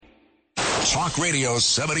Talk Radio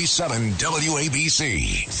 77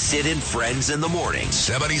 WABC. Sid and Friends in the morning.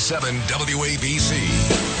 77 WABC.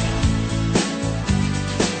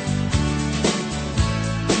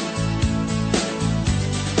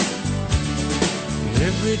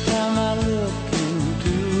 Every time I look into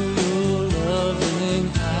your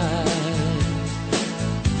loving eyes,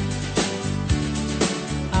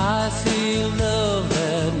 I see love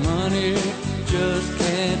that money just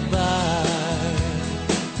can't buy.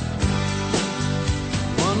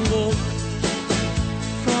 One look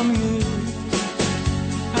from you,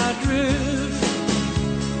 I drift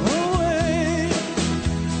away.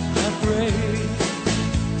 I pray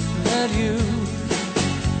that you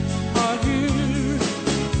are here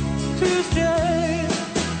to stay.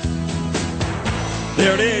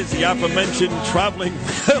 There it is, the aforementioned Traveling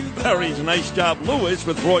Wilburys. Nice job, Lewis,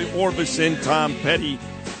 with Roy Orbison, Tom Petty,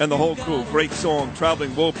 and the whole crew. Great song,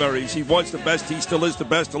 Traveling Wilburys. He was the best. He still is the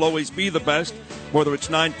best. He'll always be the best, whether it's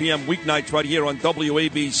 9 p.m. weeknights right here on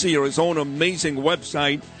WABC or his own amazing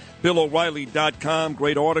website, BillO'Reilly.com.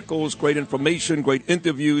 Great articles, great information, great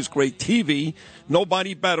interviews, great TV.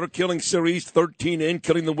 Nobody better. Killing Series 13 in,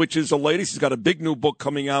 Killing the Witches, the latest. He's got a big new book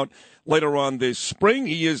coming out later on this spring.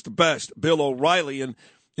 He is the best, Bill O'Reilly. And,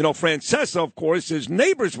 you know, Francesa, of course, is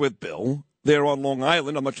neighbors with Bill. They're on Long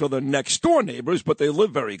Island. I'm not sure they're next-door neighbors, but they live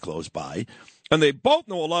very close by. And they both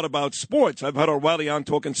know a lot about sports. I've had O'Reilly on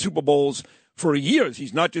talking Super Bowls for years.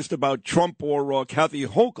 He's not just about Trump or Kathy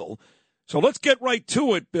Hochul. So let's get right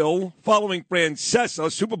to it, Bill. Following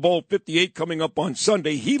Francesa, Super Bowl 58 coming up on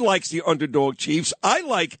Sunday. He likes the underdog Chiefs. I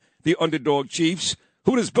like the underdog Chiefs.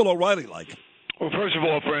 Who does Bill O'Reilly like? Well, first of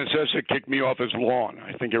all, Francesa kicked me off his lawn.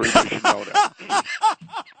 I think everybody should know that.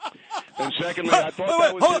 And secondly, I thought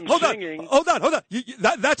that was him singing. Hold on.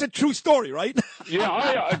 That's a true story, right?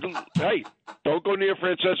 Yeah, hey, don't go near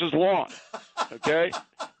Francesa's lawn, okay?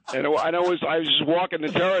 And I was just walking the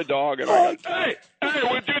terror dog, and I go, hey,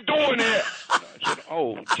 what you doing here? And I said,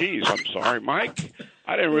 oh, geez, I'm sorry, Mike.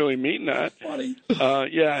 I didn't really mean that. Funny.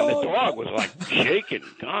 Yeah, and the dog was like shaking,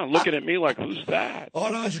 God, looking at me like, who's that? Oh,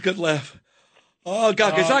 no, that's a good laugh. Oh,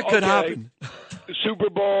 God, because that could happen. Super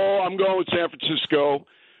Bowl, I'm going with San Francisco,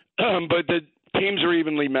 but the teams are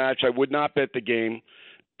evenly matched. I would not bet the game.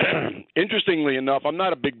 Interestingly enough, I'm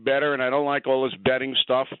not a big bettor, and I don't like all this betting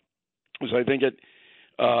stuff because I think it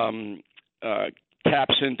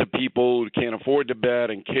taps into people who can't afford to bet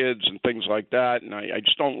and kids and things like that, and I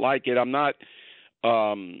just don't like it. I'm not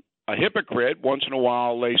a hypocrite. Once in a while,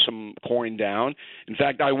 I'll lay some coin down. In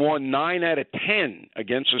fact, I won 9 out of 10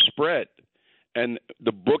 against the spread. And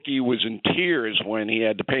the bookie was in tears when he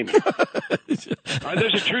had to pay me.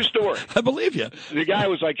 There's a true story. I believe you. The guy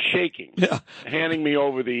was like shaking, handing me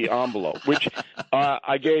over the envelope, which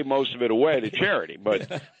I gave most of it away to charity. But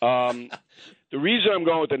the reason I'm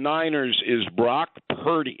going with the Niners is Brock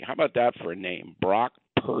Purdy. How about that for a name? Brock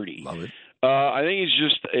Purdy. Love it. I think he's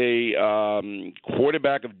just a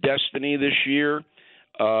quarterback of destiny this year.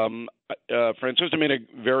 Francesa made a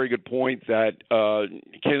very good point that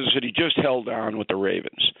Kansas City just held on with the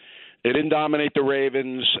Ravens. They didn't dominate the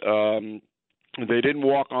Ravens. They didn't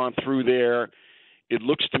walk on through there. It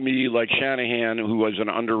looks to me like Shanahan, who was an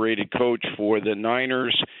underrated coach for the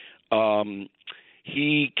Niners,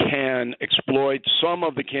 he can exploit some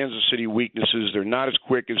of the Kansas City weaknesses. They're not as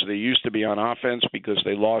quick as they used to be on offense because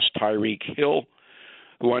they lost Tyreek Hill,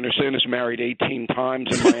 who I understand is married 18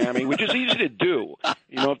 times in Miami, which is easy to do.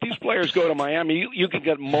 You know, if these players go to Miami, you can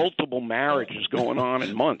get multiple marriages going on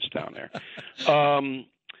in months down there.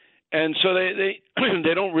 And so they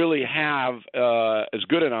don't really have as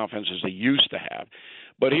good an offense as they used to have.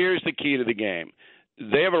 But here's the key to the game.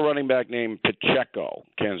 They have a running back named Pacheco,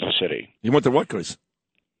 Kansas City. You went to Rutgers.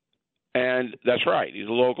 And that's right. He's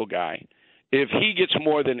a local guy. If he gets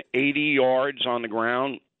more than 80 yards on the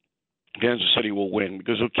ground, Kansas City will win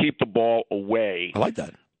because he'll keep the ball away. I like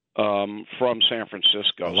that. From San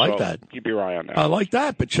Francisco. I like that. Keep your eye on that. I like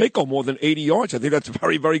that. Pacheco, more than 80 yards. I think that's a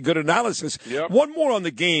very, very good analysis. Yep. One more on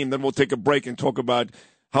the game, then we'll take a break and talk about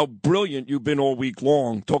how brilliant you've been all week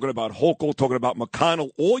long, talking about Hochul, talking about McConnell,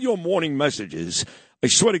 all your morning messages. I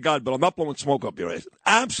swear to God, Bill, I'm not blowing smoke up your ass.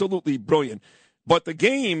 Absolutely brilliant. But the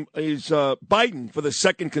game is Biden, for the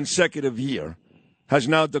second consecutive year, has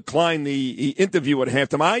now declined the interview at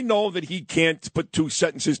halftime. I know that he can't put two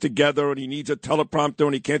sentences together and he needs a teleprompter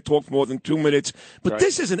and he can't talk for more than 2 minutes. But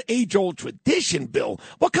This is an age-old tradition, Bill.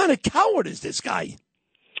 What kind of coward is this guy?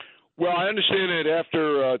 Well, I understand that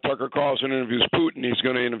after Tucker Carlson interviews Putin, he's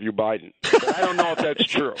going to interview Biden. But I don't know if that's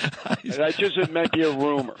true. That just meant to be a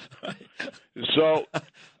rumor. So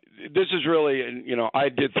this is really, you know, I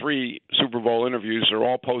did 3 Super Bowl interviews. They're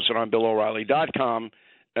all posted on BillO'Reilly.com.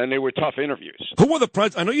 and they were tough interviews. Who were the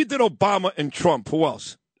presidents? I know you did Obama and Trump. Who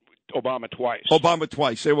else? Obama twice. Obama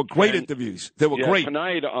twice. They were great interviews. They were great.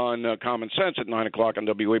 Tonight on Common Sense at 9 o'clock on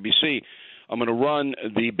WABC, I'm going to run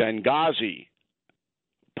the Benghazi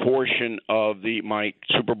portion of my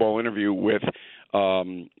Super Bowl interview with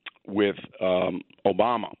Obama.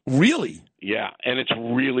 Really? Yeah, and it's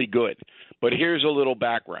really good. But here's a little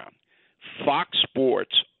background. Fox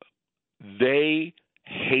Sports, they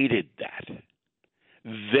hated that.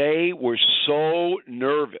 They were so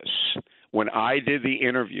nervous when I did the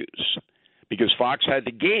interviews because Fox had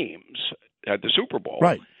the games at the Super Bowl.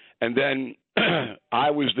 Right. And then I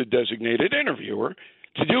was the designated interviewer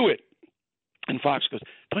to do it. And Fox goes,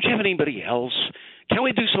 don't you have anybody else? Can't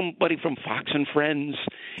we do somebody from Fox and Friends?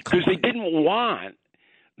 Because they didn't want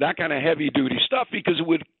that kind of heavy-duty stuff because it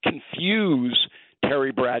would confuse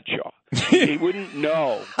Terry Bradshaw. He wouldn't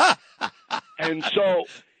know. And so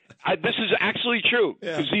this is actually true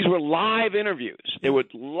because these were live interviews. They were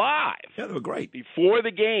live. Yeah, they were great. Before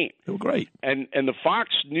the game. They were great. And the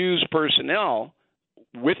Fox News personnel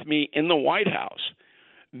with me in the White House,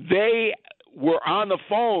 they were on the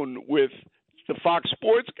phone with the Fox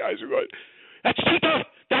Sports guys who were going, that's too tough.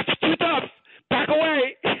 That's too tough. Back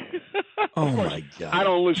away. Oh, my God. I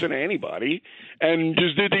don't listen to anybody and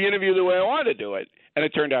just did the interview the way I wanted to do it. And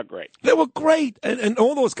it turned out great. They were great. And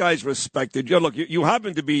all those guys respected you. Look, you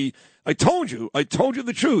happen to be, I told you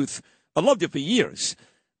the truth. I loved you for years.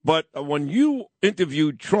 But when you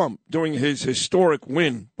interviewed Trump during his historic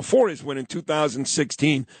win, before his win in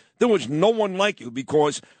 2016, there was no one like you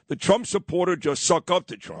because the Trump supporter just sucked up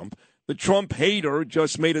to Trump. The Trump hater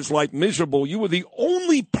just made his life miserable. You were the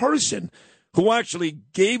only person who actually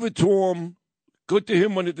gave it to him, good to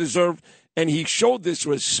him when it deserved, and he showed this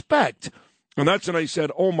respect. And that's when I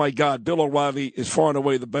said, oh, my God, Bill O'Reilly is far and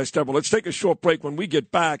away the best ever. Let's take a short break. When we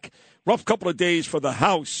get back, rough couple of days for the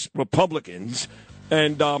House Republicans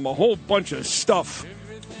and a whole bunch of stuff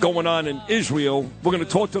going on in Israel. We're going to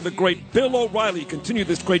talk to the great Bill O'Reilly. Continue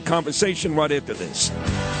this great conversation right after this.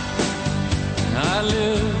 I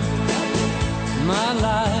live my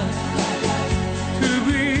life to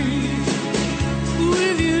be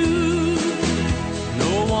with you.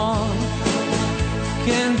 No one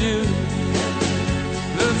can do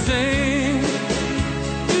the thing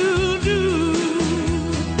you do.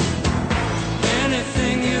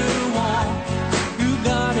 Anything you want, you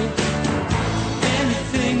got it.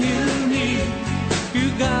 Anything you need,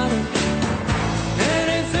 you got it.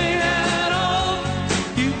 Anything at all,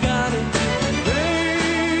 you got it, baby.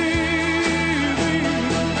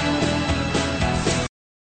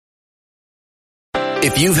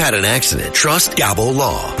 If you've had an accident, trust Gabo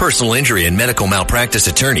Law. Personal injury and medical malpractice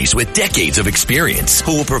attorneys with decades of experience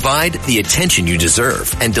who will provide the attention you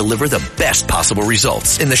deserve and deliver the best possible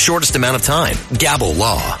results in the shortest amount of time. Gabo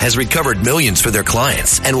Law has recovered millions for their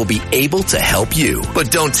clients and will be able to help you. But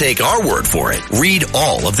don't take our word for it. Read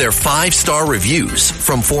all of their 5-star reviews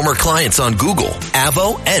from former clients on Google,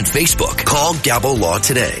 Avo, and Facebook. Call Gabo Law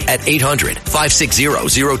today at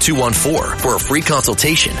 800-560-0214 for a free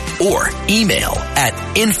consultation or email at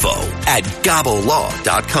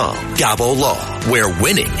info@gabolaw.com. Gabo Law, where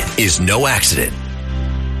winning is no accident.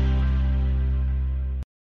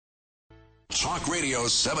 Talk Radio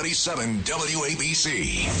 77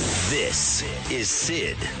 WABC. This is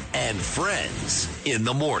Sid and Friends in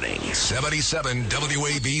the morning. 77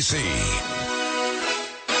 WABC.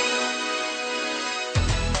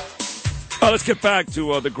 Let's get back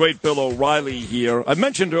to the great Bill O'Reilly here. I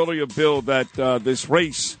mentioned earlier, Bill, that this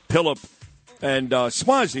race, Pillip and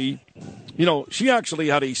Swazi, you know, she actually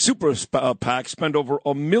had a super PAC spend over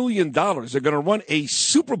 $1 million. They're going to run a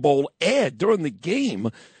Super Bowl ad during the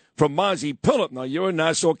game from Mazi Pillip. Now, you're a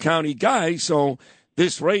Nassau County guy, so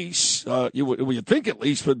this race, you think at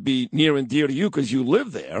least, would be near and dear to you because you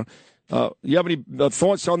live there. You have any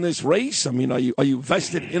thoughts on this race? I mean, are you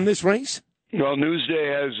vested in this race? Well,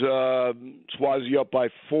 Newsday has Swazi up by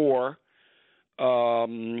 4.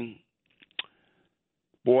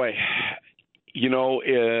 Boy, you know,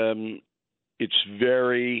 it's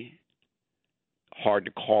very hard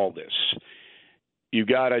to call this. You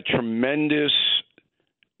got a tremendous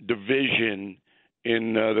division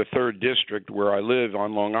in the 3rd District where I live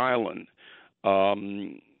on Long Island.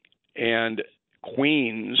 And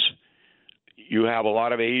Queens, you have a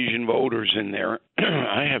lot of Asian voters in there.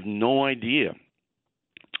 I have no idea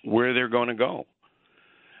where they're going to go.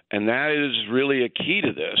 And that is really a key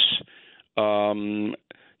to this. You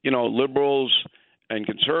know, liberals and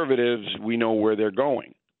conservatives, we know where they're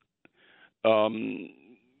going. The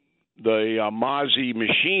Mazi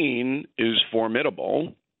machine is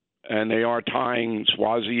formidable, and they are tying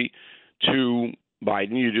Swazi to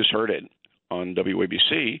Biden. You just heard it on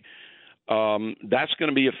WABC. That's going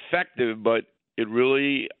to be effective, but it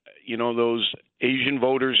really, those Asian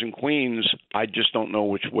voters in Queens, I just don't know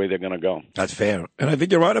which way they're going to go. That's fair. And I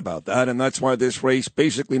think you're right about that. And that's why this race,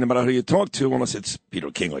 basically, no matter who you talk to, unless it's Peter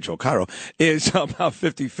King or Joe Caro, is about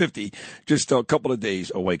 50-50, just a couple of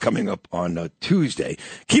days away, coming up on Tuesday.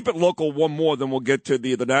 Keep it local one more, then we'll get to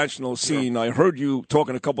the national scene. Sure. I heard you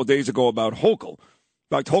talking a couple of days ago about Hochul.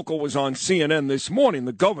 In fact, Hochul was on CNN this morning,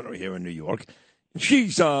 the governor here in New York.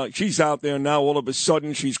 She's out there now. All of a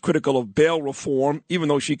sudden, she's critical of bail reform, even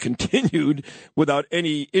though she continued without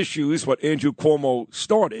any issues what Andrew Cuomo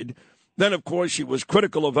started. Then, of course, she was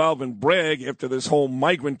critical of Alvin Bragg after this whole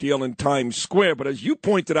migrant deal in Times Square. But as you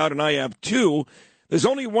pointed out, and I have too, there's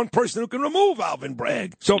only one person who can remove Alvin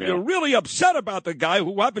Bragg. So if you're really upset about the guy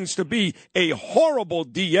who happens to be a horrible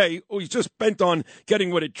DA who's just bent on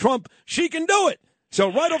getting rid of Trump, she can do it.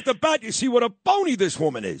 So right off the bat, you see what a phony this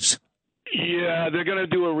woman is. Yeah, they're going to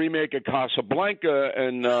do a remake of Casablanca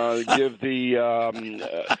and give the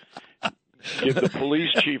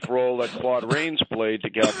police chief role that Claude Rains played to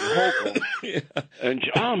Kathy Hochul. Yeah. And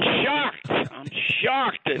I'm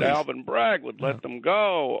shocked that Alvin Bragg would let them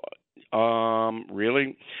go.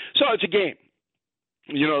 Really? So it's a game.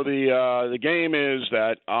 The game is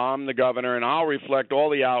that I'm the governor and I'll reflect all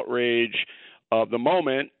the outrage of the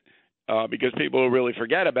moment. Because people will really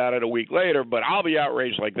forget about it a week later, but I'll be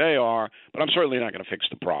outraged like they are, but I'm certainly not going to fix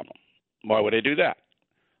the problem. Why would I do that?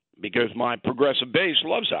 Because my progressive base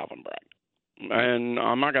loves Alvin Bragg, and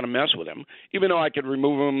I'm not going to mess with him, even though I could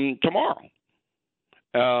remove him tomorrow.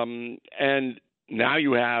 And now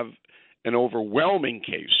you have an overwhelming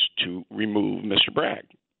case to remove Mr. Bragg.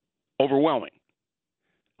 Overwhelming.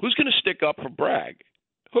 Who's going to stick up for Bragg?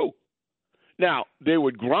 Who? Now, they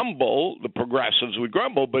would grumble, the progressives would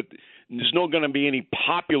grumble, but there's not going to be any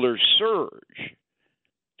popular surge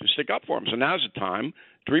to stick up for him. So now's the time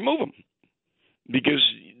to remove him. Because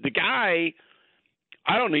the guy,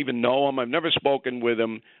 I don't even know him. I've never spoken with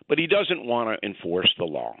him, but he doesn't want to enforce the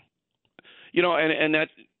law. And that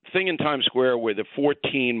thing in Times Square where the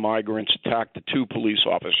 14 migrants attacked the 2 police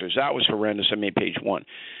officers, that was horrendous. I made page 1.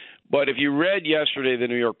 But if you read yesterday the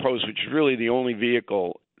New York Post, which is really the only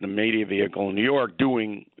the media vehicle in New York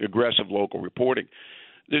doing aggressive local reporting,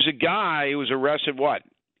 there's a guy who was arrested,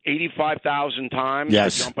 85,000 times for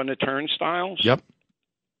jumping the turnstiles? Yep.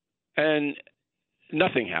 And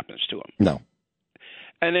nothing happens to him. No.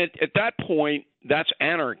 And at that point, that's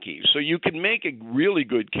anarchy. So you can make a really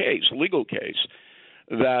good case, a legal case,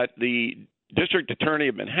 that the district attorney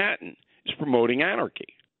of Manhattan is promoting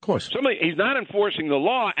anarchy. Of course. He's not enforcing the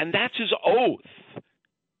law, and that's his oath.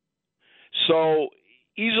 So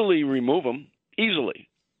easily remove him, easily.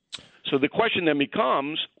 So the question then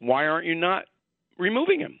becomes, why aren't you not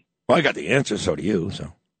removing him? Well, I got the answer, so do you.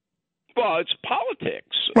 So. Well, it's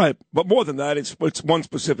politics. Right, but more than that, it's one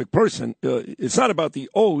specific person. It's not about the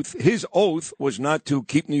oath. His oath was not to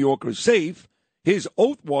keep New Yorkers safe. His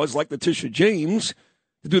oath was, like Letitia James,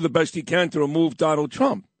 to do the best he can to remove Donald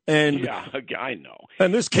Trump. And yeah, I know.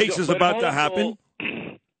 And this case is about to happen.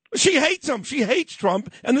 She hates him. She hates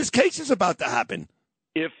Trump, and this case is about to happen.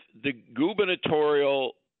 If the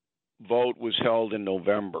gubernatorial vote was held in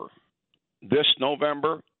November, this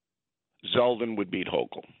November, Zeldin would beat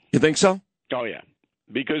Hochul. You think so? Oh, yeah.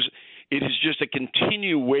 Because it is just a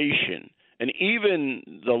continuation. And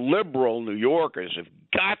even the liberal New Yorkers have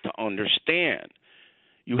got to understand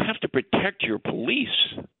you have to protect your police.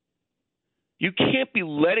 You can't be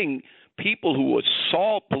letting people who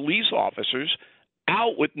assault police officers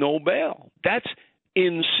out with no bail. That's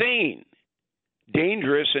insane,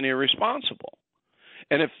 dangerous, and irresponsible.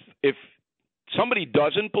 And if somebody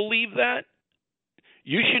doesn't believe that,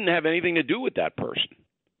 you shouldn't have anything to do with that person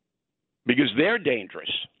because they're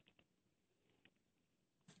dangerous.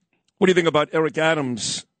 What do you think about Eric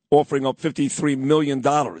Adams offering up $53 million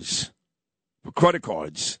for credit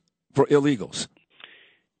cards for illegals?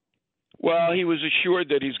 Well, he was assured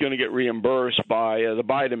that he's going to get reimbursed by the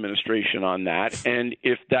Biden administration on that. And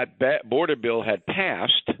if that border bill had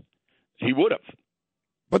passed, he would have.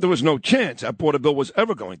 But there was no chance that border bill was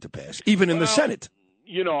ever going to pass, even in the Senate.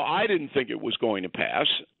 I didn't think it was going to pass,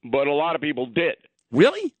 but a lot of people did.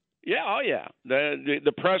 Really? Yeah, oh yeah.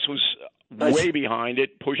 The press was way behind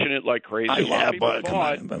it, pushing it like crazy. But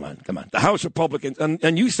come on. The House Republicans,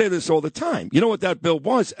 and you say this all the time. You know what that bill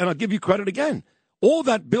was, and I'll give you credit again. All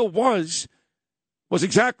that bill was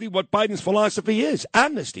exactly what Biden's philosophy is,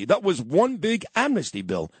 amnesty. That was one big amnesty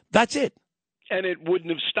bill. That's it. And it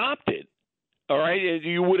wouldn't have stopped it. All right?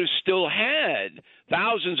 You would have still had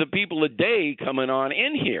thousands of people a day coming on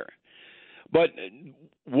in here. But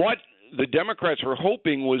what the Democrats were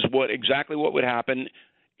hoping was exactly what would happen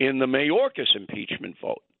in the Mayorkas impeachment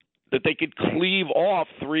vote, that they could cleave off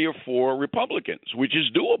 3 or 4 Republicans, which is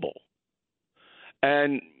doable.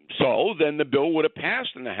 And so then the bill would have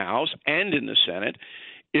passed in the House and in the Senate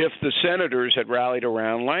if the senators had rallied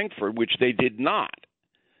around Langford, which they did not.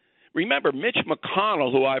 Remember, Mitch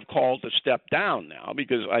McConnell, who I've called to step down now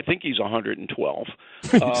because I think he's 112.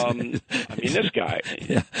 I mean, this guy.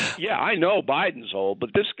 Yeah, I know Biden's old,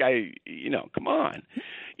 but this guy, come on.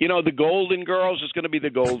 The Golden Girls is going to be the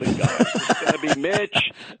Golden Guys. It's going to be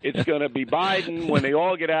Mitch. It's going to be Biden. When they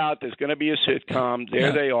all get out, there's going to be a sitcom.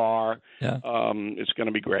 There they are. Yeah. It's going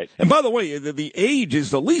to be great. And by the way, the age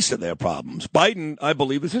is the least of their problems. Biden, I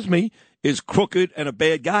believe, this is me, is crooked and a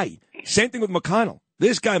bad guy. Same thing with McConnell.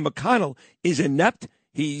 This guy, McConnell, is inept.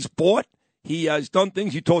 He's bought. He has done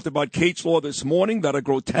things. You talked about Kate's Law this morning that are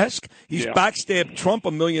grotesque. He's backstabbed Trump a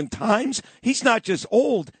million times. He's not just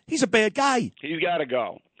old. He's a bad guy. He's got to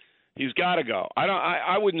go. He's got to go.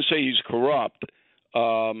 I wouldn't say he's corrupt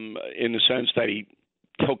in the sense that he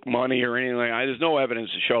took money or anything. There's no evidence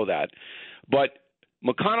to show that. But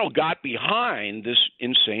McConnell got behind this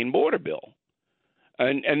insane border bill.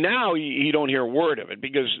 And now you don't hear a word of it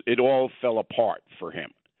because it all fell apart for him.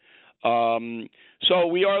 So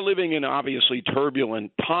we are living in obviously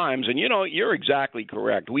turbulent times. And, you're exactly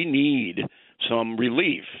correct. We need some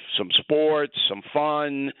relief, some sports, some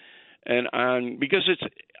fun, and because it's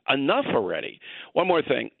enough already. One more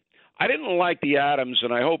thing. I didn't like the Adams,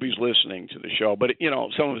 and I hope he's listening to the show, but,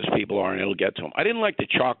 some of his people aren't. It'll get to him. I didn't like the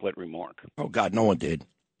chocolate remark. Oh, God, no one did.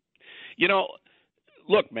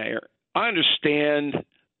 Look, Mayor, I understand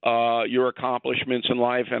your accomplishments in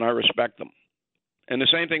life, and I respect them. And the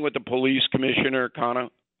same thing with the police commissioner, Connor.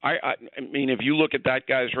 I mean, if you look at that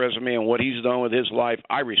guy's resume and what he's done with his life,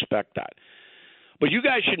 I respect that. But you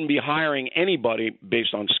guys shouldn't be hiring anybody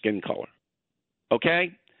based on skin color,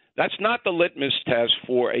 okay? That's not the litmus test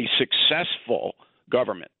for a successful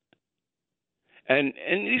government. And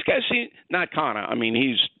these guys seem – not Connor. I mean,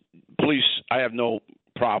 he's police – I have no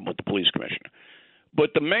problem with the police commissioner.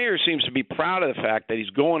 But the mayor seems to be proud of the fact that he's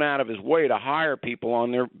going out of his way to hire people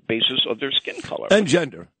on their basis of their skin color. And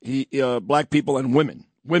gender. Black people and women.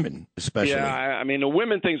 Women especially. Yeah, I mean, the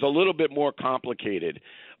women thing's a little bit more complicated.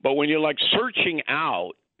 But when you're, searching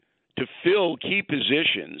out to fill key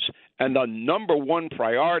positions and the number one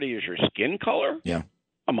priority is your skin color? Yeah.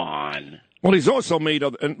 Come on. Well, he's also made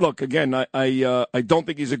 – and look, again, I don't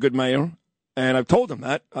think he's a good mayor. And I've told him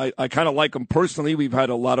that. I kind of like him personally. We've had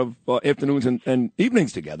a lot of afternoons and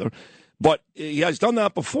evenings together. But he has done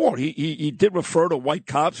that before. He did refer to white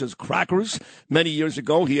cops as crackers many years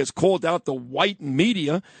ago. He has called out the white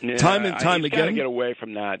media time and time again. He's got to get away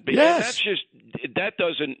from that. But yes. That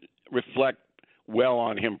doesn't reflect well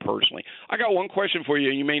on him personally. I got one question for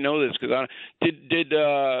you. You may know this because did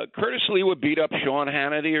Curtis Lewa beat up Sean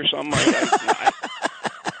Hannity or something like that?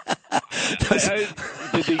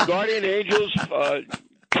 Did the Guardian Angels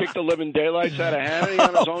kick the living daylights out of Hannity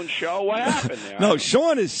on his own show? What happened there? No,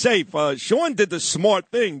 Sean is safe. Sean did the smart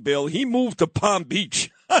thing, Bill. He moved to Palm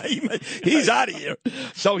Beach. He's out of here.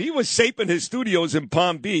 So he was safe in his studios in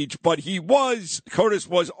Palm Beach, but Curtis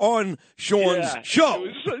was on Sean's show.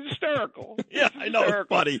 It was hysterical. Yeah, I know. It's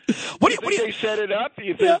funny. What do you they set it up? Do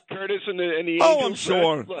you think Curtis and the Angels? Oh, I'm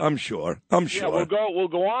sure. I'm sure. Yeah, we'll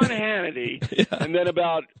go on Hannity, and then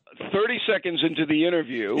about 30 seconds into the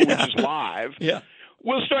interview, which is live,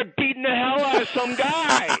 we'll start beating the hell out of some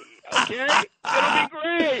guy. Okay? It'll be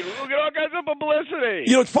great. We'll get all kinds of publicity.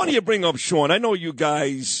 It's funny you bring up Sean. I know you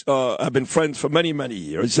guys have been friends for many, many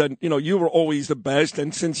years. And, you were always the best.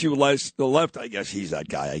 And since you left, I guess he's that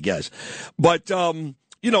guy, I guess. But,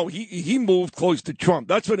 he moved close to Trump.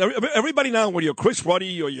 That's what everybody now, when you're Chris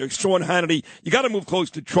Ruddy or you're Sean Hannity, you got to move close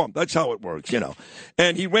to Trump. That's how it works,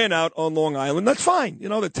 And he ran out on Long Island. That's fine.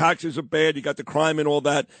 The taxes are bad. You got the crime and all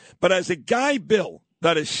that. But as a guy, Bill,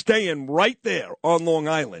 that is staying right there on Long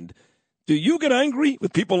Island, do you get angry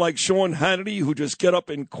with people like Sean Hannity who just get up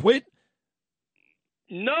and quit?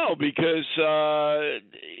 No, because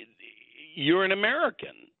you're an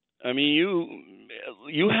American. I mean,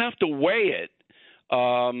 you have to weigh it.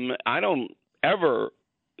 I don't ever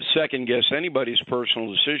second-guess anybody's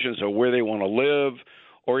personal decisions of where they want to live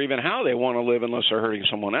or even how they want to live unless they're hurting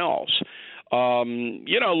someone else.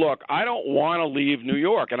 Look, I don't want to leave New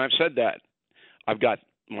York, and I've said that. I've got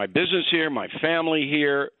my business here, my family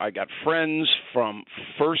here. I got friends from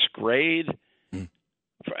first grade.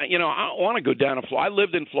 I want to go down to Florida. I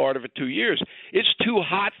lived in Florida for 2 years. It's too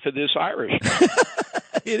hot for this Irish.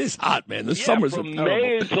 It is hot, man. The Yeah, summers from are terrible.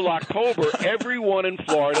 May until October, everyone in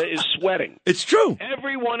Florida is sweating. It's true.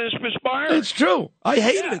 Everyone is perspiring. It's true. I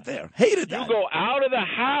hated it there. Hated that. You go out of the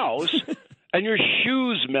house and your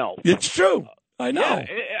shoes melt. It's true. I know.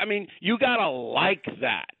 Yeah, I mean, you got to like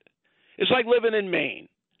that. It's like living in Maine,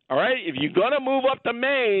 all right? If you're going to move up to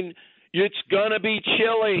Maine, it's going to be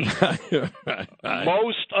chilly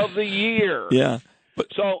most of the year. Yeah.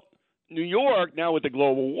 So New York, now with the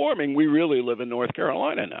global warming, we really live in North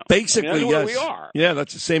Carolina now. Basically, I mean, that's yes. where we are. Yeah,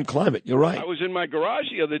 that's the same climate. You're right. I was in my garage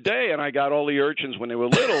the other day, and I got all the urchins when they were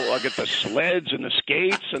little. I get the sleds and the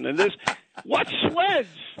skates and then this. What sleds?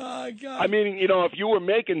 Oh, God. I mean, if you were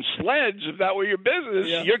making sleds, if that were your business,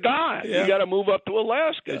 Yeah. you're gone. Yeah. You got to move up to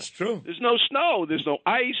Alaska. It's true. There's no snow. There's no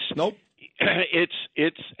ice. Nope.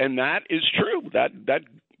 And that is true. That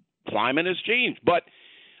climate has changed. But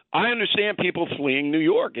I understand people fleeing New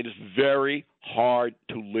York. It is very hard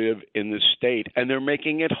to live in this state, and they're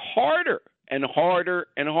making it harder and harder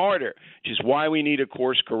and harder, which is why we need a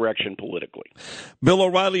course correction politically. Bill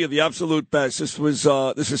O'Reilly, you're the absolute best. This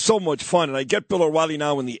is so much fun, and I get Bill O'Reilly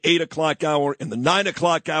now in the 8 o'clock hour, in the 9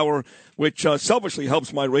 o'clock hour, which selfishly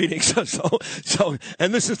helps my ratings. So,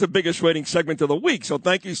 and this is the biggest rating segment of the week. So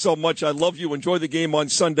thank you so much. I love you. Enjoy the game on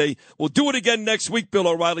Sunday. We'll do it again next week, Bill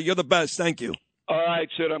O'Reilly. You're the best. Thank you. All right,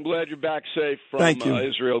 Sid, I'm glad you're back safe from Thank you.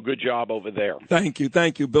 Israel. Good job over there. Thank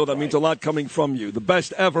you, Bill. That means a lot coming from you. The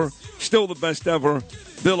best ever, still the best ever,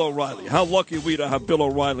 Bill O'Reilly. How lucky we to have Bill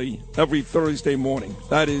O'Reilly every Thursday morning.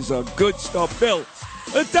 That is good stuff, Bill.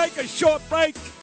 Let's take a short break.